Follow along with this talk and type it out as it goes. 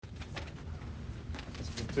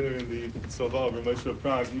continuing the Tzava of Moshe of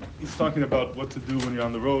Prague, he's talking about what to do when you're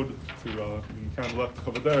on the road. You can't left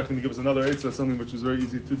Chavaderech, and he gives another eitzah, something which is very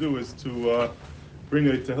easy to do, is to bring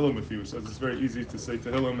a Tehillim with you. So it's very easy to say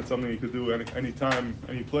Tehillim. It's something you could do any time,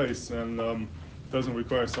 any place, and doesn't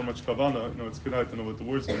require so much kavanah. It's kedai to know what the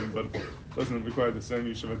words mean, but doesn't require the same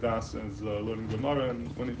yeshiva das as learning Gemara.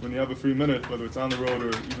 And when you have a free minute, whether it's on the road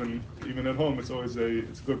or even at home,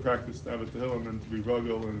 it's good practice to have a Tehillim and to be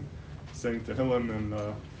ruggle and saying Tehillim.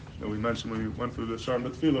 And we mentioned when we went through the Sharm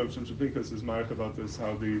B'Tfilah, Shem Shapikas is marich about this,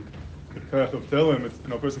 how the Kerech of Tehillim,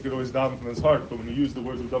 a person could always daven from his heart, but when you use the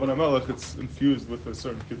words of David HaMelech, it's infused with a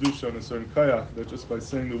certain kedusha and a certain kayak, that just by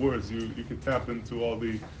saying the words, you can tap into all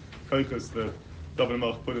the kaychas that David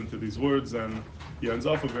HaMelech put into these words. And he ends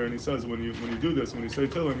off of it, and he says, when you do this, when you say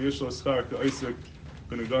Tehillim, Yishlo Schar K'Isik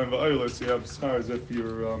B'Negaim V'Aylis, you have schar as if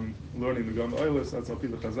you're learning Negaim V'Aylis. That's Al-Pi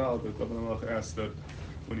L'Chazal, that David HaMelech asked that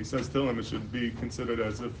when he says Tehillim, it should be considered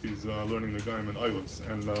as if he's learning Negaim and Aylis.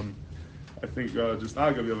 And I think just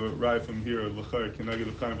Agav, you have a raya from here, L'char K'Neged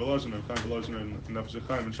of Chaim Volozhin and Nefesh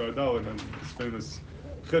Chaim and Shar Dalet, and his famous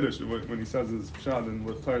Chiddush, when he says his Pshad and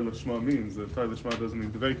what Tar L'Shma means, that Tar L'Shma doesn't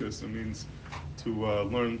mean Devekus, it means to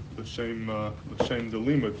learn the Shem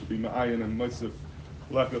Delima, to be Ma'ayin and Moisef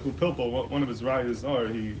Lekachu Pilpul. One of his rayas are,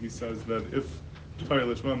 he says that if Tar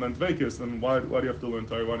L'Shma meant Devekus, then why do you have to learn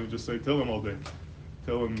Tar? Why don't you just say Tehillim all day?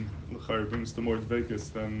 Tehillim L'char brings to more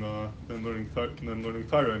Devekus than learning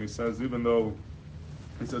Torah. And he says, even though,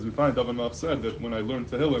 we find David HaMelech said that when I learn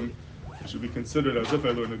Tehillim, it should be considered as if I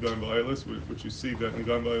learned Negaim V'Aylis, which you see that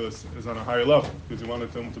Negaim V'Aylis is on a higher level, because he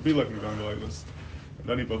wanted Tehillim to be like Negaim V'Aylis. And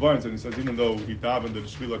then he provides, and he says, even though he davened that it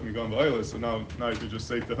should be like Negaim V'Aylis, so now you can just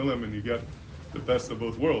say Tehillim and you get the best of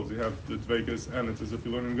both worlds. You have the Dvekas and it's as if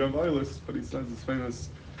you learn Negaim V'Aylis, but he says this famous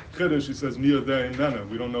Chiddush, he says, Mia Dei Nana.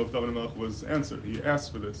 We don't know if David HaMelech was answered. He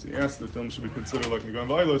asked for this. He asked that Tehillim should be considered like Negaim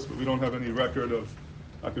V'Aylis, but we don't have any record of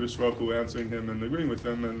HaKadosh Baruch Hu answering him and agreeing with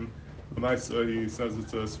him. And he says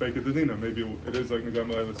it's a Sfeika Dedina. Maybe it is like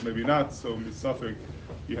Negaim V'Aylis, maybe not. So Misafik,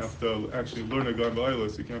 you have to actually learn Negaim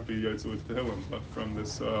V'Aylis. You can't be Yaitzu with Tehillim. But from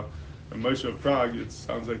this Moshe of Prague, it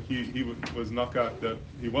sounds like he was nakat that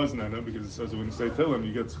he was Nana, because it says that when you say Tehillim,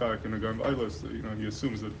 you get Schak and Negaim V'Aylis. He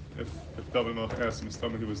assumes that if David HaMelech asked him his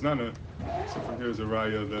stomach, he was Nana. So from here is a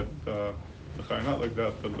raya that the Chai not like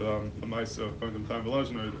that, but the Maisa, according to Chaim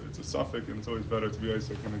Volozhin, it's a suffix, and it's always better to be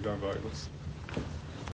Isaac and Negaim V'Aylis.